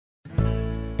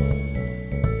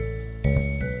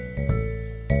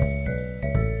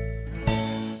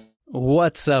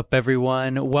What's up,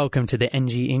 everyone? Welcome to the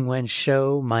NG 英文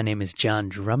Show. My name is John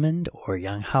Drummond, or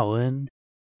Yang Haoen.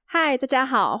 Hi, 大家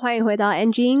好，欢迎回到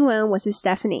NG 英文，我是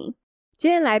Stephanie。今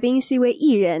天来宾是一位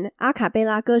艺人、阿卡贝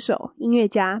拉歌手、音乐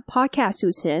家、Podcast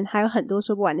主持人，还有很多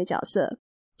说不完的角色。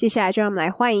接下来就让我们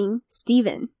来欢迎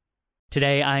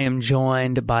Steven。Today I am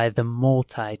joined by the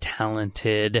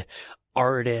multi-talented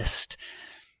artist,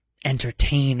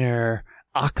 entertainer,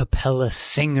 a cappella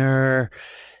singer,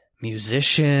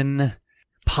 musician,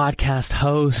 podcast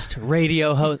host,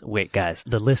 radio host. Wait, guys,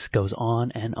 the list goes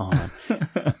on and on.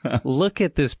 Look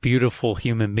at this beautiful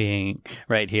human being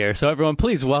right here. So everyone,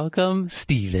 please welcome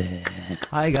Steven.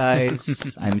 Hi,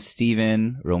 guys. I'm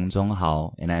Steven Rongzhong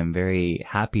Hao, and I'm very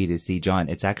happy to see John.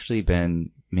 It's actually been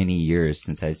many years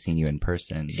since I've seen you in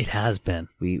person. It has been.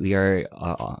 We are,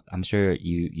 I'm sure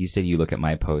you said you look at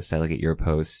my posts. I look at your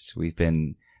posts. We've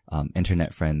been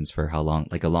internet friends for how long?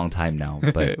 Like a long time now.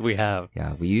 But we have.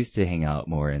 Yeah, we used to hang out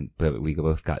more, but we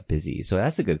both got busy. So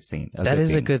that's a good thing. That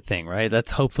is a good thing, right?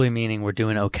 That's hopefully meaning we're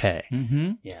doing okay.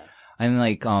 Mm-hmm. Yeah. And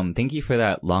like, thank you for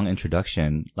that long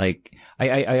introduction. Like,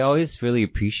 I always really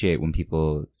appreciate when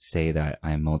people say that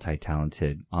I'm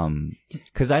multi-talented.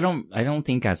 'Cause I don't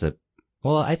think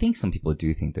I think some people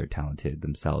do think they're talented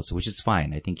themselves, which is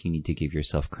fine. I think you need to give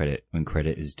yourself credit when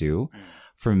credit is due.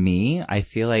 For me, I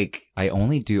feel like I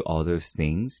only do all those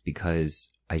things because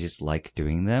I just like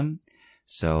doing them.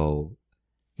 So,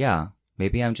 yeah,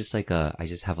 maybe I'm just I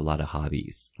just have a lot of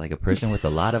hobbies, like a person with a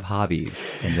lot of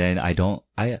hobbies. And then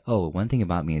one thing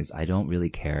about me is I don't really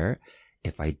care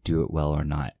if I do it well or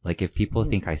not. Like if people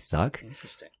think I suck,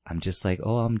 I'm just like,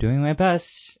 oh, I'm doing my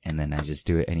best. And then I just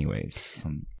do it anyways.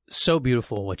 So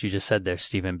beautiful what you just said there,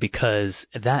 Stephen, because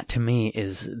that to me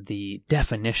is the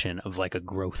definition of like a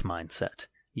growth mindset.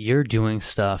 You're doing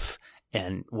stuff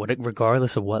and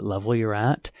regardless of what level you're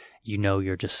at, you know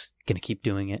you're just going to keep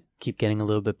doing it, keep getting a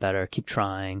little bit better, keep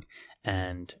trying,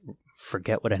 and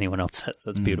forget what anyone else says.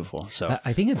 That's beautiful. So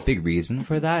I think a big reason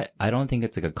for that, I don't think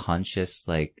it's like a conscious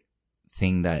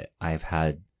thing that I've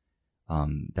had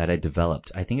that I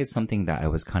developed. I think it's something that I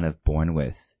was kind of born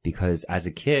with because as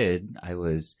a kid, I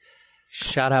was...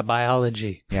 Shout out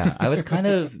biology. Yeah, I was kind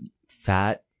of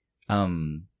fat,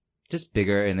 just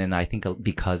bigger. And then I think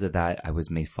because of that, I was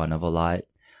made fun of a lot.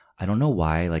 I don't know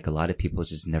why. Like a lot of people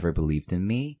just never believed in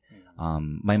me.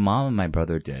 My mom and my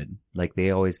brother did. Like they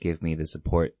always gave me the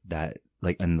support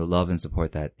and the love and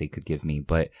support that they could give me.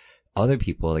 But other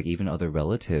people, like even other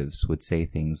relatives would say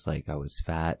things like I was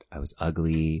fat, I was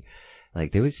ugly.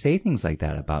 Like they would say things like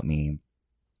that about me.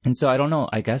 And so I don't know.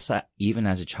 I guess even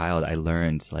as a child, I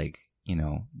learned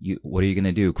what are you going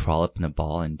to do? Crawl up in a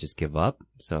ball and just give up?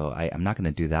 So I'm not going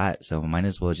to do that. So I might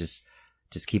as well just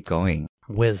keep going.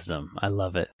 Wisdom. I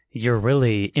love it. You're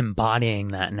really embodying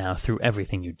that now through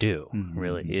everything you do,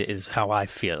 really, is how I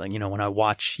feel. And, when I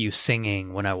watch you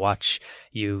singing, when I watch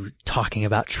you talking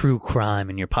about true crime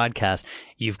in your podcast,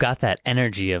 you've got that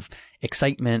energy of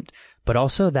excitement, but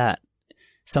also that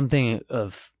something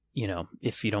of,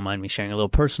 if you don't mind me sharing a little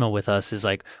personal with us, is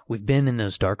like we've been in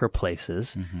those darker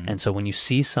places. And so when you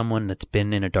see someone that's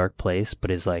been in a dark place,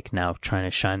 but is like now trying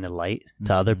to shine the light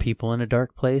to other people in a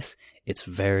dark place, it's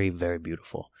very, very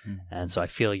beautiful. And so I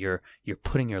feel you're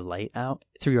putting your light out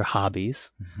through your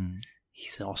hobbies.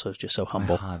 He's also just so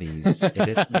humble. My hobbies.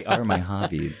 They are my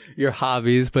hobbies. Your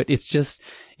hobbies, but it's just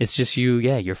you.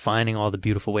 Yeah. You're finding all the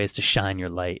beautiful ways to shine your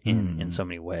light in so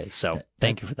many ways. So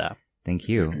thank you for that. Thank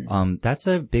you. That's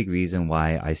a big reason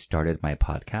why I started my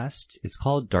podcast. It's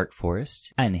called Dark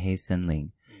Forest, 暗黑森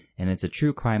林, and it's a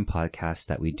true crime podcast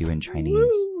that we do in Chinese.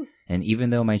 Woo! And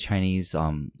even though my Chinese,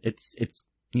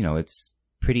 it's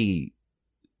pretty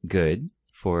good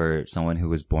for someone who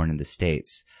was born in the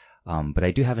States. But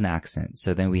I do have an accent.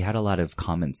 So then we had a lot of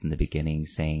comments in the beginning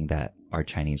saying that our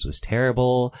Chinese was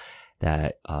terrible,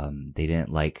 that, they didn't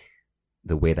like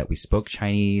the way that we spoke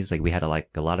Chinese. Like we had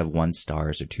a lot of 1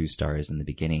 stars or 2 stars in the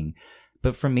beginning.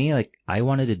 But for me, I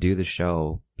wanted to do the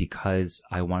show because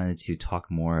I wanted to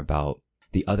talk more about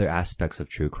the other aspects of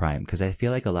true crime. Cause I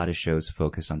feel like a lot of shows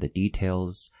focus on the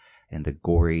details and the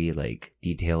gory,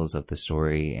 details of the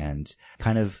story and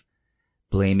kind of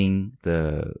blaming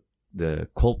the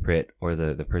culprit or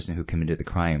the person who committed the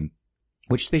crime,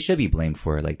 which they should be blamed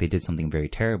for. Like they did something very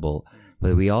terrible.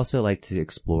 But we also like to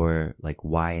explore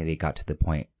why they got to the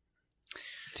point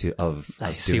of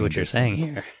I see what you're saying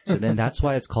here. So then that's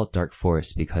why it's called Dark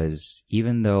Forest, because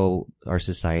even though our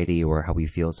society or how we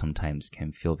feel sometimes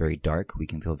can feel very dark, we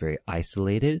can feel very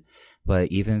isolated,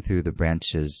 but even through the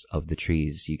branches of the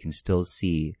trees, you can still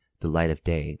see the light of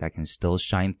day that can still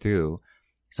shine through.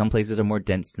 Some places are more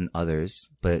dense than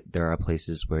others, but there are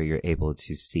places where you're able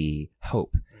to see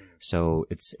hope. So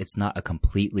it's not a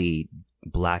completely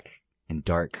black and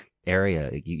dark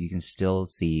area. You can still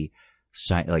see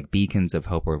like beacons of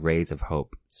hope or rays of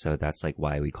hope. So that's like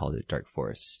why we called it Dark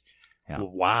Forest. Yeah.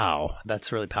 Wow.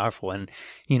 That's really powerful. And,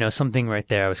 you know, something right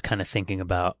there I was kind of thinking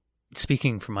about,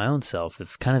 speaking for my own self,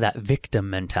 of kind of that victim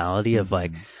mentality of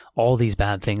like, all these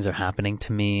bad things are happening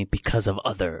to me because of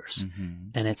others.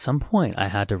 And at some point I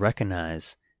had to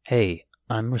recognize, hey,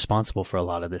 I'm responsible for a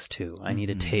lot of this too. I need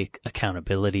to take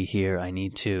accountability here. I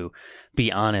need to be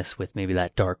honest with maybe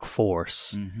that dark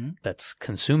force that's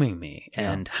consuming me.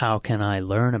 Yeah. And how can I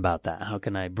learn about that? How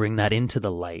can I bring that into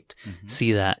the light,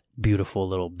 see that beautiful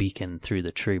little beacon through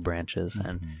the tree branches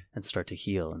and start to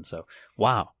heal? And so,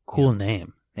 wow, cool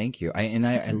name. Thank you.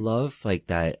 I love like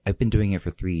that. I've been doing it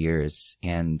for 3 years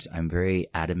and I'm very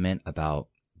adamant about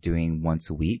doing once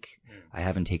a week. I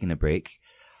haven't taken a break.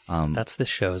 That's this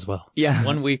show as well. Yeah.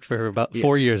 1 week for about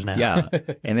 4 years now. Yeah.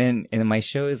 And then my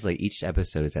show is like each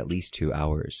episode is at least 2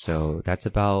 hours. So that's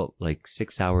about like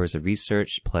 6 hours of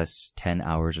research plus 10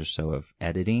 hours or so of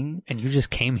editing. And you just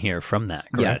came here from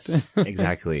that, correct? Yes,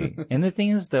 exactly. And the thing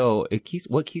is though,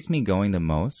 what keeps me going the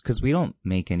most, cause we don't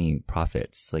make any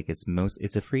profits. Like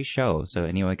it's a free show. So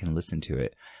anyone can listen to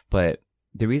it. But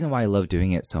the reason why I love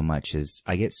doing it so much is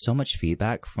I get so much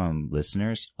feedback from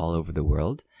listeners all over the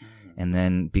world. And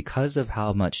then because of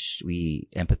how much we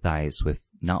empathize with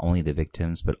not only the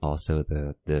victims, but also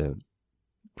the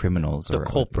criminals the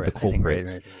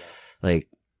culprits, like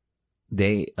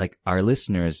our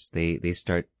listeners, they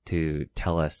start to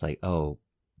tell us like, oh,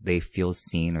 they feel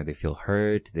seen or they feel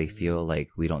heard. They feel like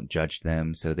we don't judge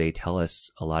them. So they tell us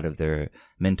a lot of their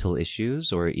mental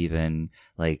issues or even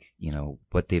like, you know,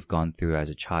 what they've gone through as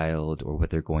a child or what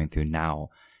they're going through now.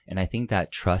 And I think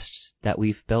that trust that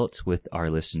we've built with our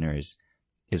listeners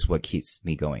is what keeps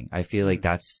me going. I feel like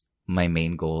that's my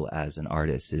main goal as an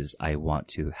artist is I want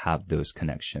to have those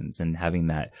connections and having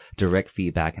that direct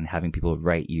feedback and having people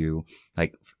write you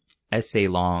like essay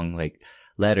long, like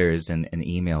letters and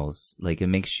emails. Like it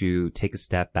makes you take a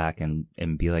step back and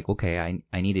be like, okay,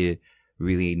 I need to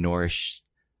really nourish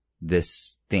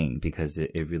this thing because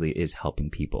it really is helping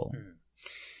people.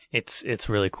 It's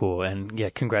really cool. And yeah,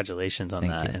 congratulations on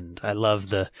Thank that. you. And I love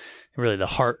the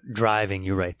heart driving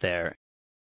you right there.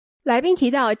 来宾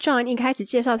提到 John 一开始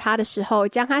介绍他的时候，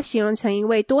将他形容成一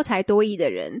位多才多艺的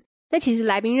人。那其实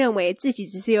来宾认为自己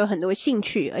只是有很多兴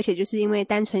趣，而且就是因为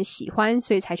单纯喜欢，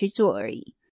所以才去做而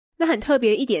已。那很特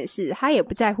别的一点是，他也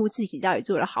不在乎自己到底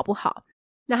做得好不好。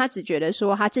那他只觉得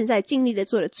说他正在尽力的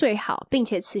做得最好，并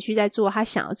且持续在做他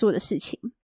想要做的事情。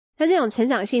那这种成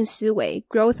长性思维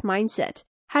growth mindset，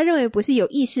 他认为不是有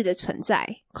意识的存在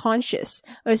conscious，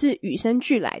 而是与生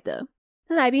俱来的。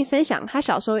那来宾分享他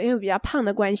小时候因为比较胖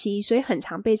的关系，所以很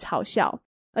常被嘲笑，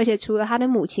而且除了他的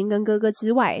母亲跟哥哥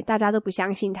之外，大家都不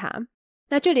相信他。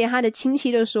那就连他的亲戚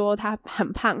都说他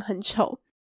很胖很丑，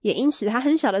也因此他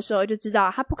很小的时候就知道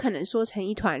他不可能缩成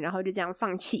一团然后就这样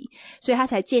放弃，所以他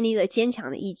才建立了坚强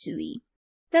的意志力。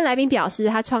那来宾表示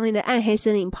他创立的暗黑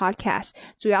森林 Podcast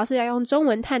主要是要用中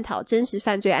文探讨真实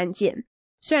犯罪案件。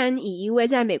虽然以一位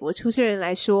在美国出生人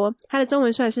来说，他的中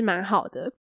文算是蛮好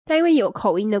的，但因为有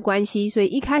口音的关系，所以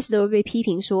一开始都会被批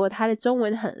评说他的中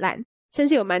文很烂，甚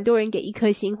至有蛮多人给1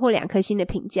颗星或2颗星的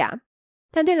评价。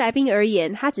但对来宾而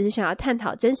言，他只是想要探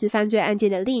讨真实犯罪案件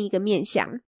的另一个面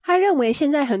向。他认为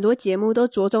现在很多节目都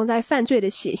着重在犯罪的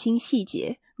血腥细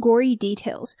节 gory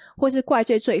details 或是怪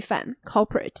罪罪犯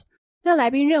culprit。 那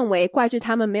来宾认为怪罪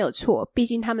他们没有错，毕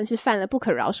竟他们是犯了不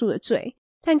可饶恕的罪，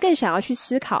但更想要去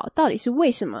思考到底是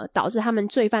为什么导致他们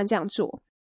罪犯这样做。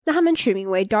那他们取名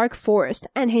为 Dark Forest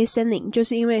暗黑森林，就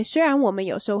是因为虽然我们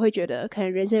有时候会觉得可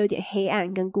能人生有点黑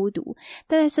暗跟孤独，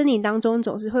但在森林当中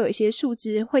总是会有一些树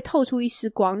枝会透出一丝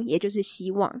光，也就是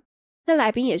希望。那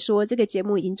来宾也说这个节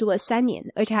目已经做了3年，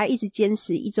而且还一直坚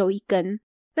持1周1更。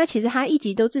那其实他一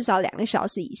集都至少2个小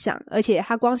时以上，而且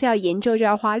他光是要研究就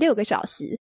要花6个小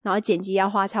时，然后剪辑要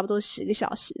花差不多10个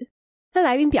小时。那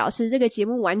来宾表示这个节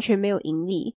目完全没有盈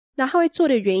利，那他会做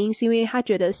的原因是因为他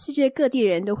觉得世界各地的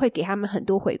人都会给他们很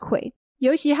多回馈，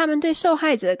尤其他们对受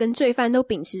害者跟罪犯都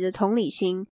秉持着同理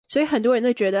心，所以很多人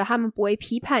都觉得他们不会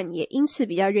批判，也因此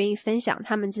比较愿意分享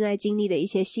他们正在经历的一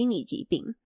些心理疾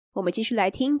病。我们继续来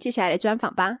听接下来的专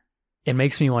访吧。It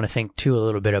makes me want to think too a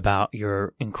little bit about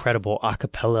your incredible a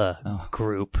cappella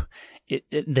group.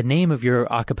 The name of your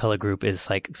a cappella group is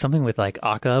like something with like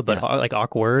aka, but like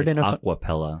awkward. It's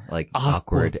aquapella, like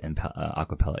awkward and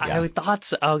acapella. Yeah. I thought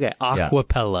so. Okay,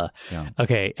 aquapella. Yeah.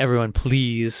 Okay, everyone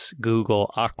please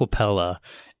Google aquapella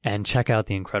and check out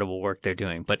the incredible work they're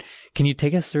doing. But can you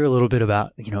take us through a little bit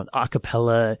about, you know, a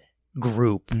cappella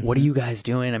group. What are you guys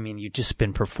doing? I mean, you've just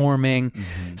been performing.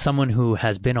 Someone who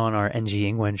has been on our NG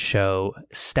Ingwen show,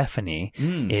 Stephanie,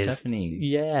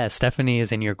 Stephanie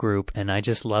is in your group, and I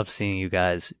just love seeing you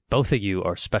guys. Both of you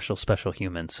are special, special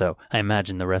humans, so I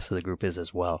imagine the rest of the group is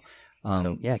as well.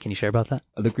 So, can you share about that?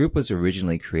 The group was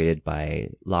originally created by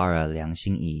Lara Liang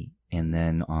Xingyi, and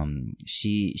then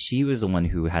she was the one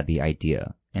who had the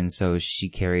idea, and so she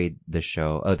carried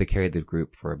the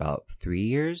group for about 3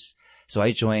 years. So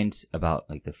I joined about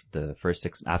like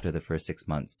after the first 6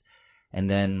 months, and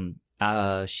then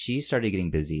she started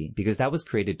getting busy because that was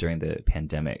created during the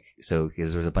pandemic. So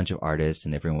because there was a bunch of artists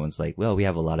and everyone was like, well, we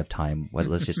have a lot of time.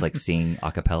 Let's just like sing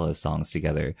a cappella songs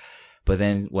together. But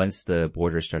then once the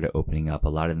borders started opening up, a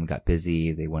lot of them got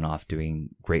busy. They went off doing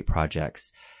great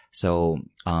projects. So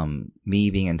me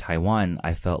being in Taiwan,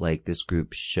 I felt like this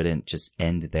group shouldn't just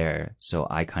end there. So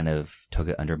I kind of took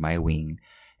it under my wing.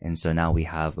 And so now we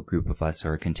have a group of us who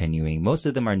are continuing. Most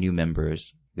of them are new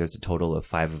members. There's a total of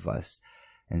 5 of us.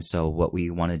 And so what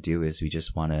we want to do is we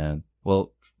just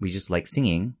like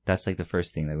singing. That's like the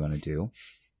first thing that we want to do.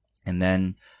 And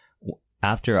then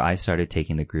after I started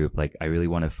taking the group, like I really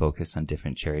want to focus on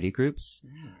different charity groups.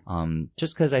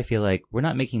 Just because I feel like we're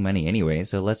not making money anyway.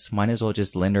 So might as well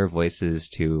just lend our voices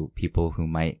to people who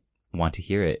might want to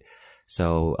hear it.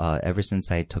 So ever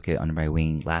since I took it under my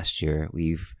wing last year,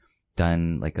 we've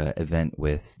done like an event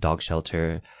with Dog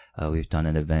Shelter. We've done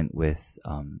an event with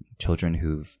children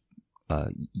who've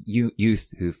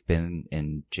youth who've been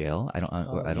in jail.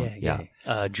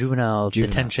 Juvenile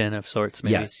detention of sorts.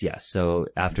 Maybe. Yes. So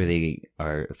after they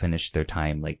are finished their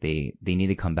time, like they need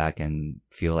to come back and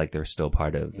feel like they're still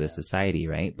part of the society,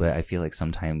 right? But I feel like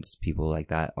sometimes people like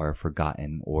that are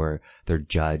forgotten, or they're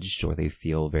judged, or they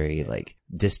feel very like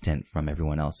distant from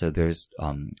everyone else. So there's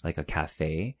like a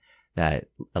cafe that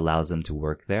allows them to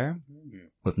work there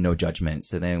with no judgment.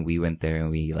 So then we went there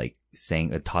and we like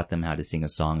taught them how to sing a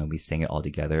song, and we sang it all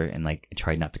together, and like I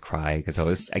tried not to cry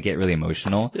because I get really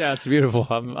emotional. Yeah, it's beautiful.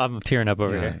 I'm tearing up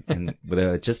over here. And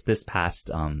just this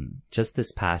past month,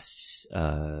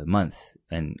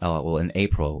 and in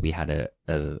April we had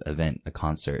a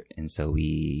concert, and so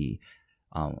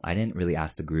I didn't really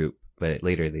ask the group, but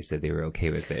later they said they were okay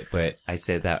with it. But I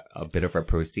said that a bit of our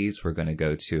proceeds were going to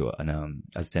go to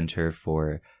a center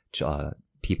for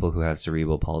people who have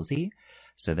cerebral palsy.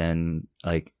 So then,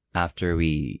 like, after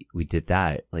we did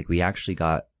that, like, we actually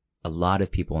got a lot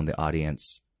of people in the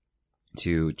audience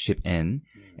to chip in,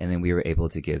 and then we were able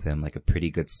to give them like a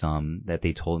pretty good sum that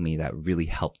they told me that really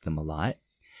helped them a lot.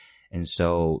 And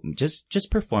so just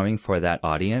performing for that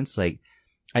audience, like,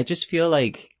 I just feel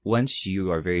like once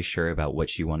you are very sure about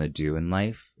what you want to do in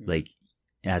life, like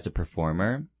as a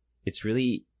performer, it's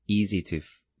really easy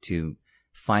to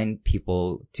find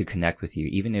people to connect with you,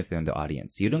 even if they're in the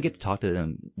audience. You don't get to talk to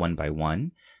them one by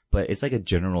one, but it's like a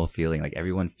general feeling, like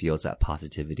everyone feels that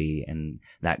positivity and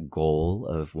that goal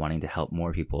of wanting to help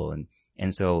more people.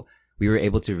 And so we were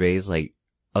able to raise like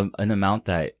an amount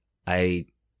that I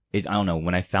don't know,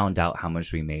 when I found out how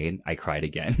much we made, I cried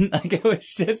again. Like it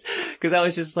was just, cause I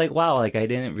was just like, wow, like I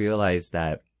didn't realize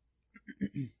that,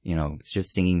 you know, it's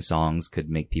just singing songs could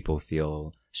make people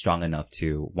feel strong enough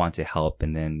to want to help.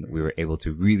 And then we were able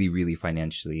to really, really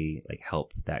financially like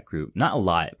help that group. Not a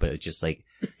lot, but it's just like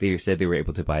they said they were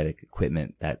able to buy like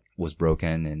equipment that was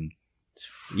broken, and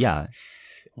yeah.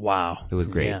 Wow. It was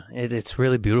great. Yeah, it's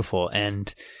really beautiful.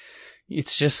 And it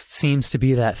just seems to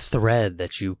be that thread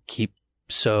that you keep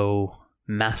so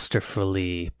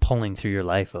masterfully pulling through your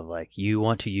life of like, you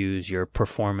want to use your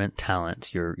performance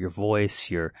talent, your voice,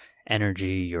 your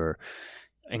energy, your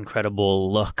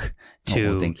incredible look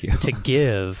to thank you. to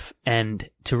give and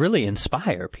to really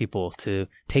inspire people to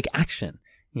take action.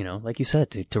 You know, like you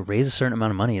said, to raise a certain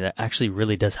amount of money that actually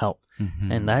really does help.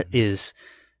 Mm-hmm. And that is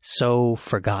so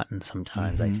forgotten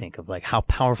sometimes, I think, of like how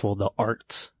powerful the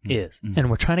arts is. Mm-hmm. And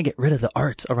we're trying to get rid of the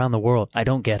arts around the world. I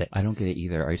don't get it. I don't get it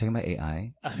either. Are you talking about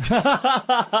AI?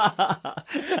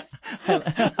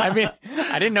 I mean,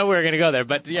 I didn't know we were going to go there,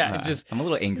 but yeah, I'm a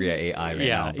little angry at AI right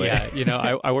now. But. Yeah, you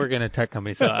know, I work in a tech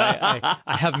company, so I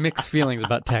have mixed feelings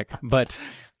about tech, but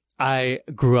I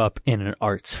grew up in an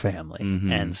arts family.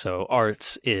 Mm-hmm. And so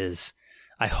arts is,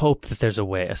 I hope that there's a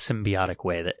symbiotic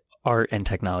way that art and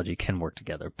technology can work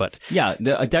together. But yeah,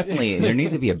 definitely there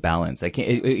needs to be a balance. It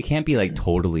can't be like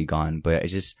totally gone, but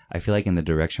I feel like in the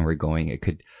direction we're going, it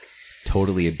could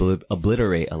totally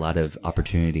obliterate a lot of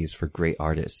opportunities for great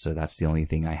artists. So that's the only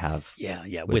thing I have.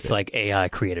 Yeah. With like AI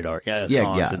created art,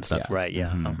 songs and stuff. Yeah. Right. Yeah.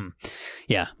 Mm-hmm.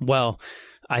 Yeah. Well,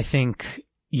 I think,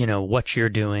 you know, what you're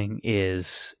doing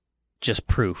is just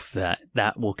proof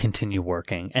that will continue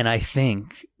working. And I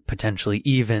think potentially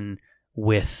even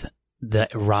with the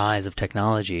rise of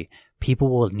technology, people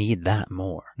will need that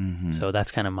more. Mm-hmm. So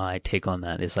that's kind of my take on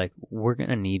that, is like, we're going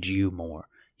to need you more.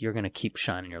 You're going to keep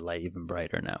shining your light even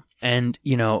brighter now. And,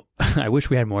 you know, I wish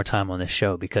we had more time on this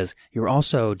show, because you're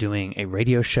also doing a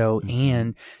radio show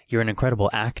and you're an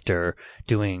incredible actor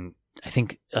doing, I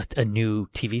think, a new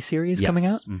TV series coming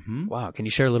out. Mm-hmm. Wow. Can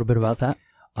you share a little bit about that?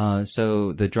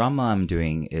 So the drama I'm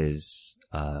doing is,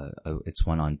 it's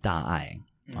one on 大爱,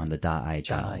 on the 大爱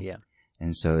channel. Yeah.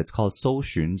 And so it's called 搜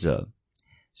寻者.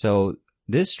 So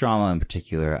this drama in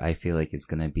particular, I feel like it's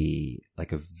going to be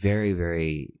like a very,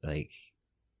 very,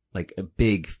 like a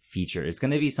big feature. It's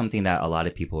going to be something that a lot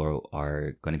of people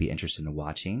are going to be interested in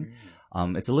watching.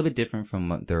 It's a little bit different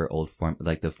from their old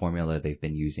like the formula they've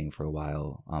been using for a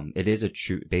while. It is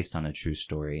based on a true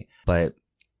story, but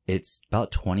it's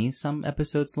about 20 some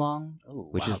episodes long,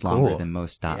 which is longer than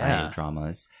most Da'ai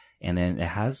dramas. And then it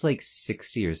has like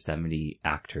 60 or 70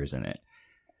 actors in it.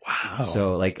 Wow.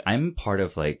 So like I'm part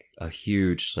of like a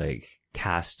huge like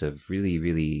cast of really,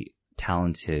 really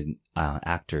talented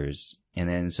actors. And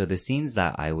then so the scenes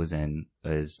that I was in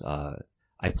is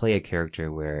I play a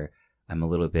character where I'm a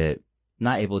little bit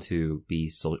not able to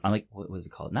be I'm like, what was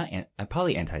it called? I'm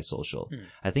probably antisocial.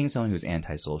 I think someone who's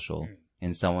antisocial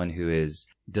and someone who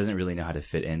doesn't really know how to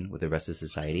fit in with the rest of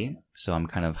society. So I'm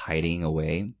kind of hiding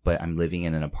away, but I'm living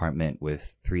in an apartment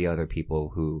with 3 other people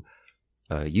who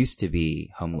used to be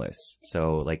homeless.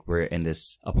 So like we're in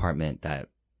this apartment that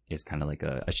is kind of like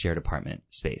a shared apartment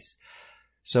space.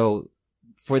 So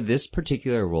for this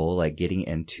particular role, like getting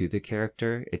into the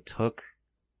character, it took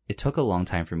a long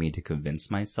time for me to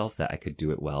convince myself that I could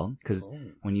do it well. Cause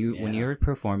when you're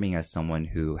performing as someone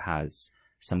who has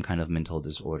some kind of mental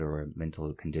disorder or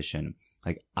mental condition,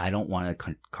 like I don't want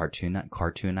to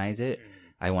cartoonize it.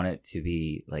 I want it to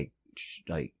be like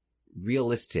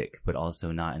realistic, but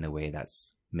also not in a way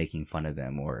that's making fun of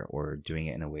them or doing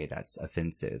it in a way that's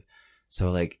offensive.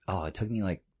 So like, it took me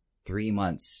like 3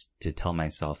 months to tell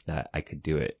myself that I could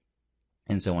do it.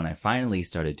 And so when I finally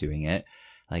started doing it,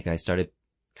 like I started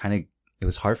it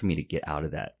was hard for me to get out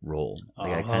of that role.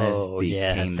 Like I kind of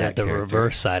became that the character.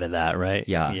 reverse side of that, right?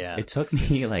 Yeah. It took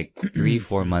me like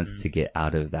 3-4 months to get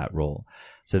out of that role.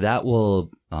 So that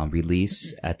will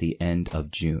release at the end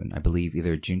of June. I believe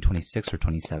either June 26th or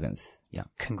 27th. Yeah.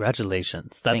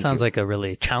 Congratulations. That Thank sounds you. like a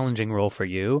really challenging role for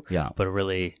you. Yeah. But a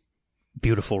really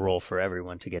beautiful role for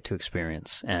everyone to get to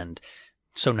experience. And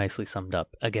so nicely summed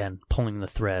up. Again, pulling the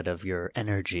thread of your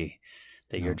energy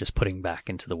that you're just putting back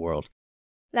into the world.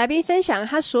 来宾分享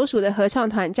他所属的合唱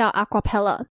团叫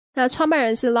Aquapella， 那创办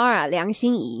人是 Lara 梁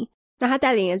心怡，那他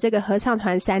带领了这个合唱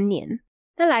团3年。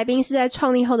那来宾是在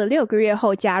创立后的6个月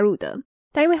后加入的，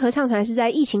但因为合唱团是在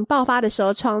疫情爆发的时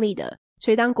候创立的，所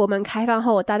以当国门开放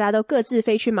后，大家都各自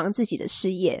飞去忙自己的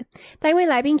事业。但因为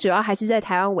来宾主要还是在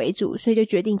台湾为主，所以就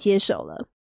决定接手了。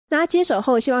那他接手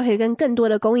后，希望可以跟更多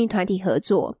的公益团体合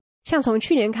作，像从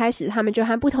去年开始，他们就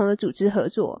和不同的组织合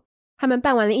作。他们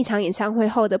办完了一场演唱会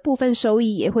后的部分收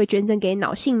益也会捐赠给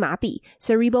脑性麻痹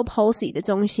Cerebral Palsy 的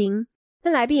中心。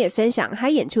那来宾也分享他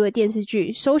演出的电视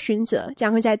剧《搜寻者》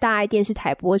将会在大爱电视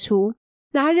台播出。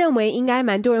那他认为应该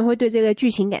蛮多人会对这个剧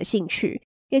情感兴趣，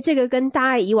因为这个跟大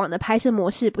爱以往的拍摄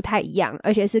模式不太一样，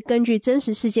而且是根据真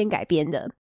实事件改编的。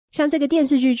像这个电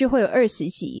视剧就会有20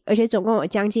集，而且总共有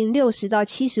将近60到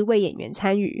70位演员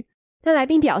参与。那来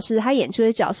宾表示他演出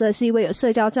的角色是一位有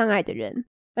社交障碍的人，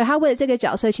而他为了这个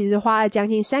角色其实花了将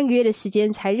近3个月的时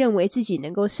间才认为自己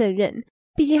能够胜任，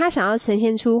毕竟他想要呈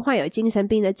现出患有精神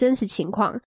病的真实情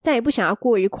况，但也不想要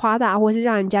过于夸大或是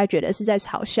让人家觉得是在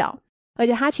嘲笑。而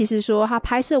且他其实说他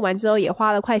拍摄完之后也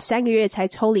花了快3个月才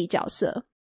抽离角色。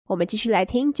我们继续来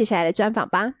听接下来的专访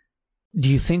吧。Do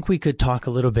you think we could talk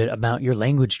a little bit about your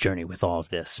language journey with all of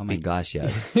this? Oh my gosh,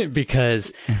 yes.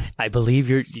 Because I believe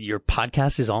your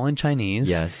podcast is all in Chinese.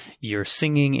 Yes. You're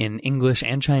singing in English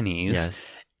and Chinese.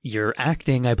 Yes. You're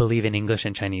acting, I believe, in English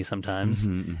and Chinese sometimes.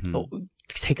 Oh,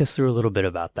 take us through a little bit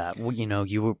about that. You know,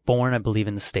 you were born, I believe,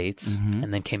 in the States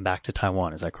and then came back to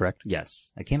Taiwan. Is that correct?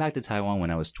 Yes. I came back to Taiwan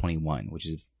when I was 21, which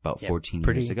is about 14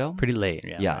 years ago. Pretty late.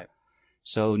 Yeah. Right.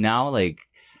 So now, like,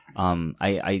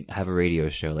 I have a radio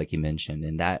show, like you mentioned,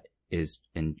 and that is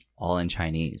all in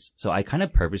Chinese. So I kind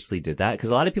of purposely did that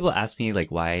because a lot of people ask me like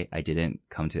why I didn't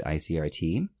come to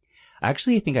ICRT. I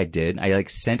actually think I did. I like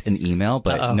sent an email,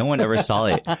 but no one ever saw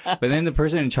it. But then the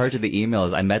person in charge of the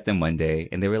emails, I met them one day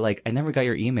and they were like, I never got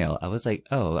your email. I was like,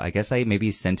 oh, I guess I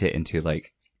maybe sent it into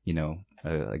like, you know,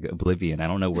 like oblivion. I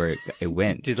don't know where it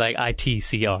went. Did like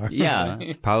ITCR. Yeah,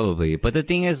 probably. But the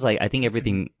thing is, like, I think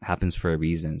everything happens for a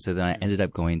reason. So then I ended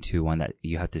up going to one that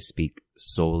you have to speak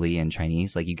solely in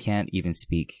Chinese. Like, you can't even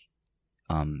speak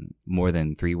more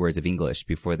than 3 words of English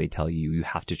before they tell you you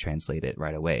have to translate it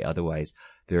right away. Otherwise,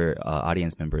 their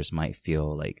audience members might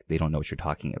feel like they don't know what you're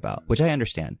talking about, which I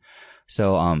understand.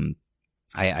 So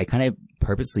I kind of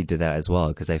purposely did that as well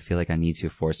because I feel like I need to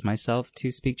force myself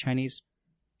to speak Chinese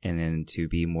and then to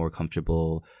be more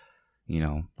comfortable,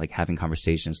 like having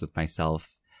conversations with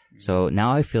myself. So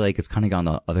now I feel like it's kind of gone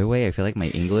the other way. I feel like my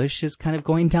English is kind of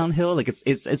going downhill. Like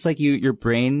it's like your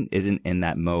brain isn't in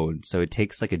that mode. So it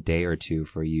takes like a day or two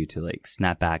for you to like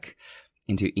snap back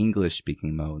into English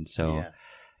speaking mode. So,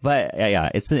 but yeah,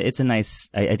 it's a nice,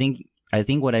 I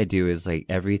think what I do is like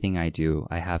everything I do,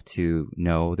 I have to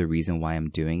know the reason why I'm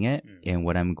doing it and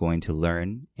what I'm going to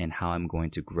learn and how I'm going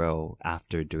to grow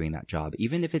after doing that job,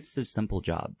 even if it's a simple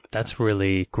job. That's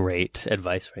really great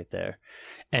advice right there.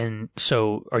 And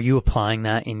so are you applying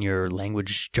that in your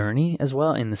language journey as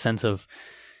well, in the sense of,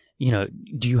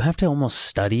 do you have to almost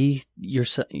study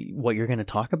what you're going to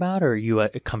talk about, or are you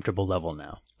at a comfortable level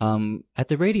now? At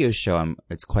the radio show,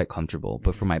 it's quite comfortable,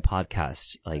 but for my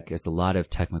podcast, like it's a lot of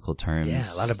technical terms.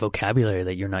 Yeah, a lot of vocabulary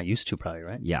that you're not used to probably,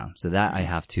 right? Yeah. So that I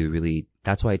have to really,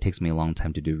 that's why it takes me a long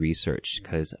time to do research,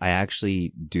 because I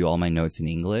actually do all my notes in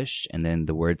English, and then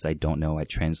the words I don't know, I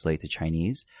translate to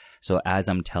Chinese. So as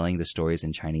I'm telling the stories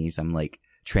in Chinese, I'm like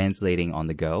translating on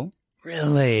the go.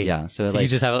 Really? Yeah. So like, you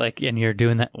just have it like, and you're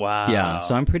doing that. Wow. Yeah.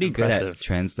 So I'm pretty good at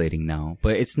translating now,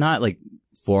 but it's not like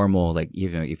formal. Like,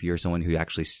 if you're someone who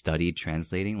actually studied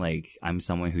translating, like I'm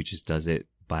someone who just does it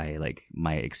by like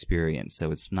my experience.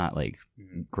 So it's not like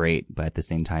great, but at the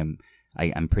same time,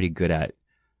 I'm pretty good at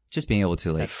just being able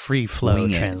to like that free flow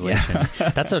translation.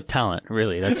 Yeah. That's a talent,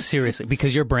 really. That's seriously,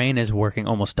 because your brain is working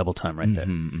almost double time right there.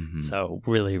 So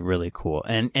really, really cool.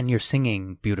 And you're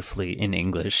singing beautifully in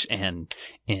English and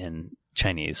in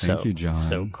Chinese. Thank you, John.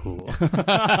 So cool.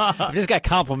 I've just got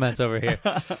compliments over here.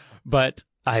 But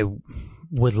I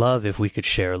would love if we could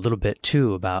share a little bit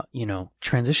too about,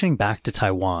 transitioning back to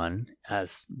Taiwan,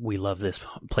 as we love this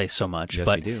place so much. Yes,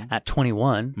 but we do. At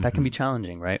 21, that can be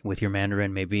challenging, right? With your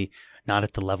Mandarin, maybe not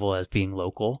at the level as being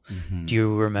local. Do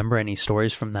you remember any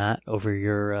stories from that over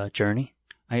your journey?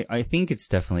 I think it's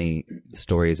definitely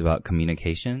stories about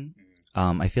communication.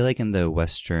 I feel like in the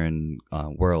Western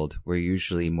world, we're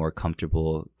usually more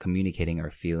comfortable communicating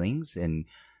our feelings and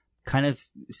kind of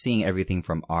seeing everything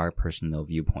from our personal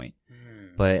viewpoint.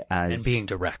 But and being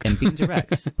direct.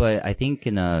 But I think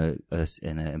in an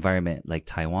environment like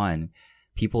Taiwan,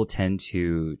 people tend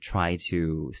to try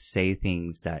to say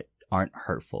things that aren't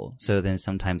hurtful. So then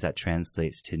sometimes that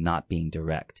translates to not being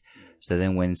direct. So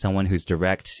then when someone who's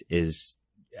direct is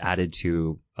added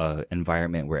to an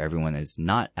environment where everyone is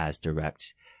not as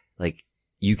direct, like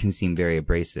you can seem very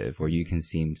abrasive, or you can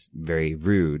seem very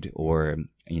rude, or,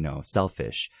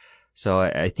 selfish. So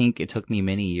I think it took me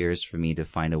many years for me to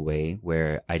find a way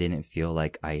where I didn't feel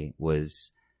like I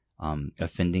was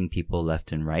offending people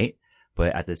left and right,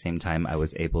 but at the same time I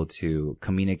was able to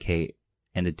communicate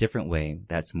in a different way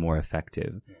that's more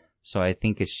effective. So I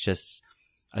think it's just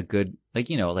a good, like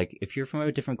if you're from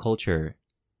a different culture,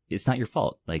 it's not your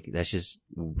fault. Like that's just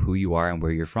who you are and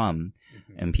where you're from.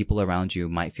 And people around you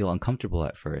might feel uncomfortable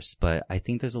at first, but I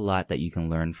think there's a lot that you can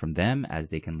learn from them as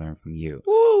they can learn from you.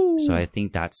 Woo! So I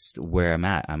think that's where I'm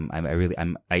at.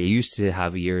 I used to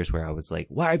have years where I was like,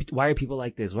 why are people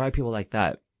like this? Why are people like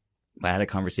that? But I had a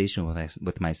conversation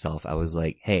with myself. I was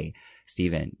like, hey,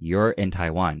 Steven, you're in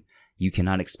Taiwan. You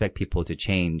cannot expect people to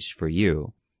change for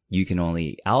you. You can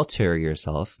only alter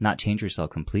yourself, not change yourself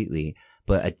completely,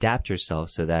 but adapt yourself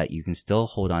so that you can still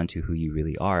hold on to who you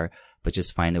really are, but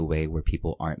just find a way where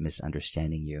people aren't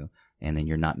misunderstanding you. And then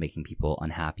you're not making people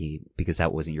unhappy because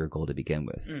that wasn't your goal to begin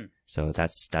with. So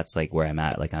that's like where I'm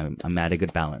at. Like I'm at a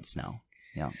good balance now.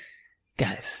 Yeah.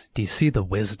 Guys, do you see the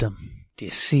wisdom? Do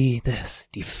you see this?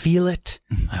 Do you feel it?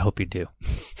 I hope you do.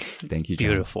 Thank you, John.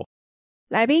 Beautiful.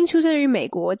 来宾出生于美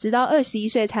国，直到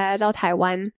21岁才来到台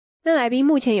湾。那来宾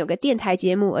目前有个电台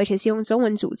节目，而且是用中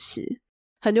文主持。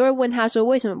很多人问他说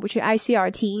为什么不去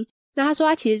ICRT， 那他说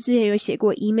他其实之前有写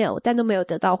过 email， 但都没有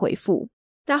得到回复。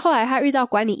那后来他遇到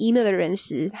管理 email 的人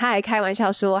时，他还开玩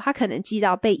笑说他可能寄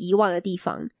到被遗忘的地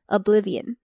方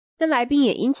Oblivion。那来宾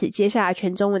也因此接下来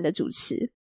全中文的主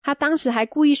持。他当时还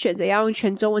故意选择要用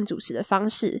全中文主持的方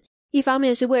式，一方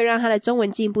面是为了让他的中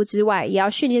文进步之外，也要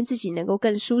训练自己能够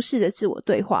更舒适的自我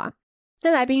对话。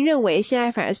但来宾认为现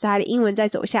在反而是他的英文在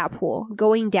走下坡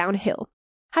going downhill，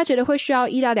 他觉得会需要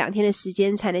1到2天的时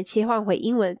间才能切换回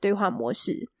英文的对话模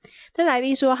式。但来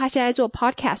宾说他现在做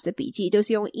podcast 的笔记都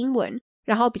是用英文，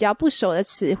然后比较不熟的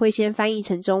词会先翻译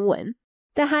成中文，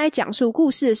但他在讲述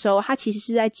故事的时候，他其实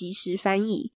是在即时翻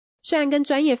译，虽然跟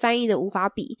专业翻译的无法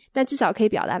比，但至少可以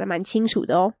表达的蛮清楚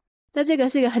的哦。那这个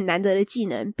是一个很难得的技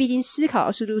能，毕竟思考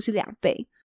的速度是2倍。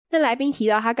那来宾提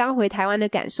到他刚回台湾的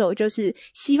感受，就是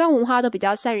西方文化都比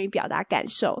较善于表达感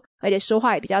受，而且说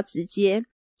话也比较直接。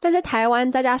但在台湾，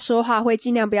大家说话会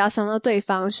尽量不要伤到对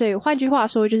方，所以换句话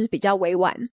说就是比较委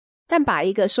婉。但把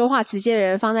一个说话直接的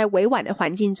人放在委婉的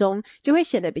环境中，就会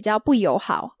显得比较不友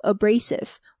好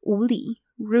abrasive 无理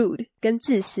rude 跟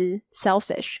自私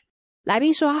selfish。来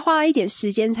宾说他花了一点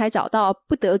时间才找到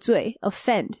不得罪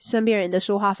offend 身边人的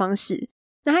说话方式。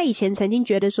那他以前曾经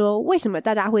觉得说为什么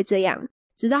大家会这样，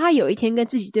直到他有一天跟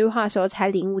自己对话的时候才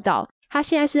领悟到，他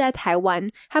现在是在台湾，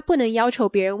他不能要求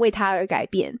别人为他而改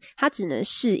变，他只能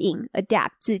适应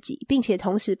adapt 自己，并且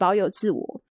同时保有自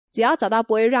我。只要找到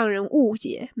不会让人误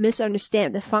解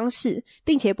misunderstand 的方式，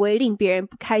并且不会令别人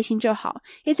不开心就好，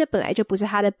因为这本来就不是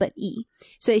他的本意。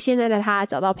所以现在的他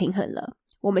找到平衡了。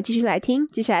我们继续来听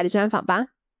接下来的专访吧。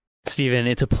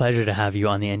Stephen, it's a pleasure to have you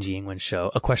on the NG English show.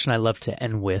 A question I love to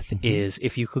end with is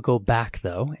if you could go back,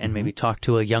 though, and maybe talk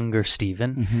to a younger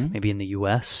Stephen, maybe in the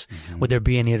U.S., would there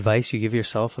be any advice you give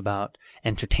yourself about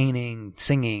entertaining,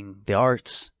 singing, the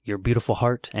arts, your beautiful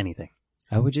heart, anything?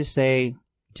 I would just say,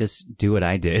 just do what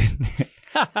I did.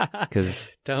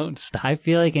 Because don't stop. I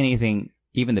feel like anything,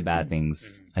 even the bad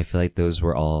things, I feel like those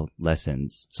were all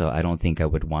lessons. So I don't think I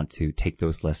would want to take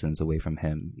those lessons away from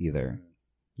him either.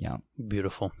 Yeah.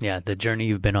 Beautiful. Yeah, the journey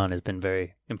you've been on has been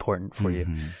very important for you.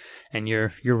 And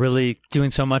you're really doing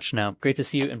so much now. Great to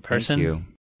see you in person. Thank you.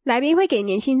 来宾会给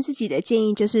年轻自己的建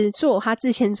议就是做他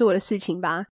之前做的事情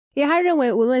吧，因为他认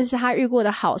为无论是他遇过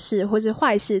的好事或是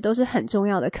坏事都是很重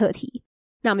要的课题。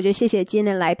那我们就谢谢今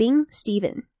天的来宾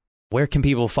Stephen。 Where can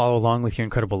people follow along with your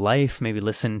incredible life? Maybe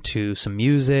listen to some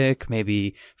music,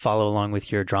 maybe follow along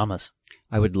with your dramas.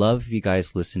 I would love if you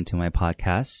guys listen to my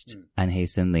podcast, Anhei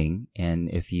Sinling. And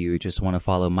if you just want to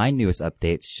follow my newest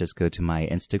updates, just go to my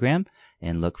Instagram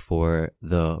and look for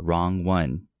The Wrong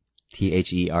One.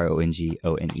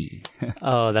 TheRongone.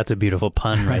 Oh, that's a beautiful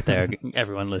pun right there.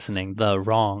 Everyone listening. The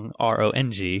wrong,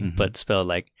 RONG, but spelled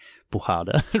like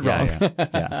Buhada. Wrong.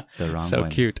 Yeah. The wrong so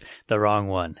one. Cute. The wrong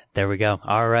one. There we go.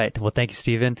 All right. Well, thank you,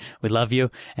 Stephen. We love you,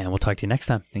 and we'll talk to you next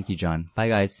time. Thank you, John. Bye,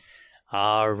 guys.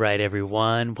 All right,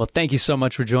 everyone. Well, thank you so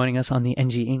much for joining us on the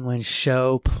NG English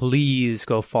show. Please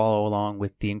go follow along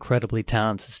with the incredibly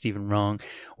talented Stephen Rong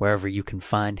wherever you can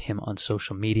find him on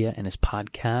social media and his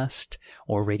podcast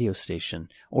or radio station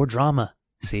or drama.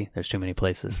 See, there's too many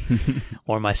places.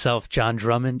 Or myself, John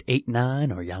Drummond,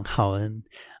 89, or Yang Haoen.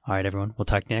 All right, everyone. We'll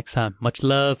talk to you next time. Much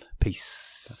love.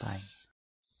 Peace.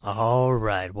 Bye-bye. All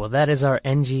right. Well, that is our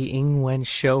NG Ingwen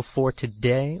show for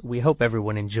today. We hope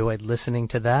everyone enjoyed listening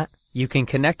to that. You can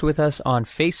connect with us on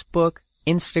Facebook,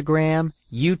 Instagram,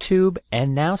 YouTube,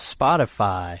 and now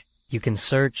Spotify. You can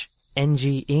search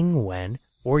NG Ingwen,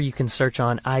 or you can search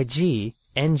on IG,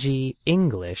 NG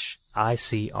English,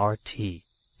 ICRT.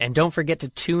 And don't forget to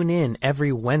tune in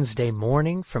every Wednesday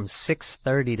morning from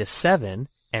 6:30 to 7,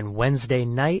 and Wednesday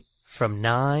night from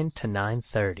 9 to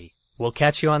 9:30. We'll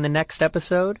catch you on the next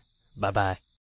episode. Bye-bye.